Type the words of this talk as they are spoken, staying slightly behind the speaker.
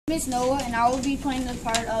Miss Noah, and I will be playing the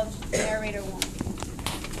part of narrator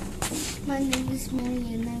 1. My name is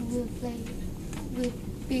Mary, and I will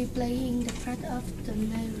be playing the part of the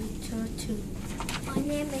narrator 2. My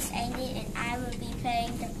name is Amy, and I will be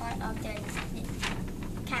playing the part of the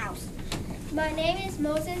cows. My name is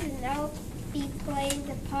Moses, and I will be playing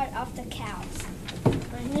the part of the cows.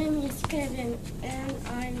 My name is Kevin, and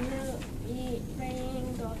I will be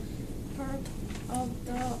playing the part of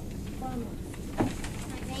the farmer.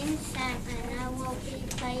 My name is Sam, and I will be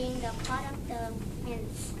playing the part of the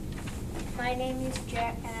hens. My name is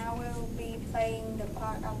Jack, and I will be playing the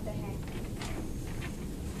part of the hen.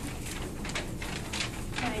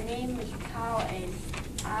 My name is Kyle, and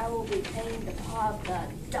I will be playing the part of the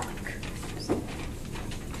duck.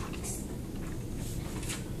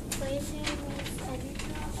 My name is Anita,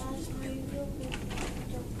 and I will be playing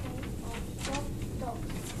the part of the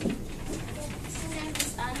dogs. My name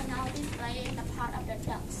is Anna, and I will be playing the part of the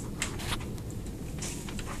ducks.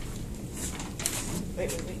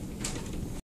 Wait.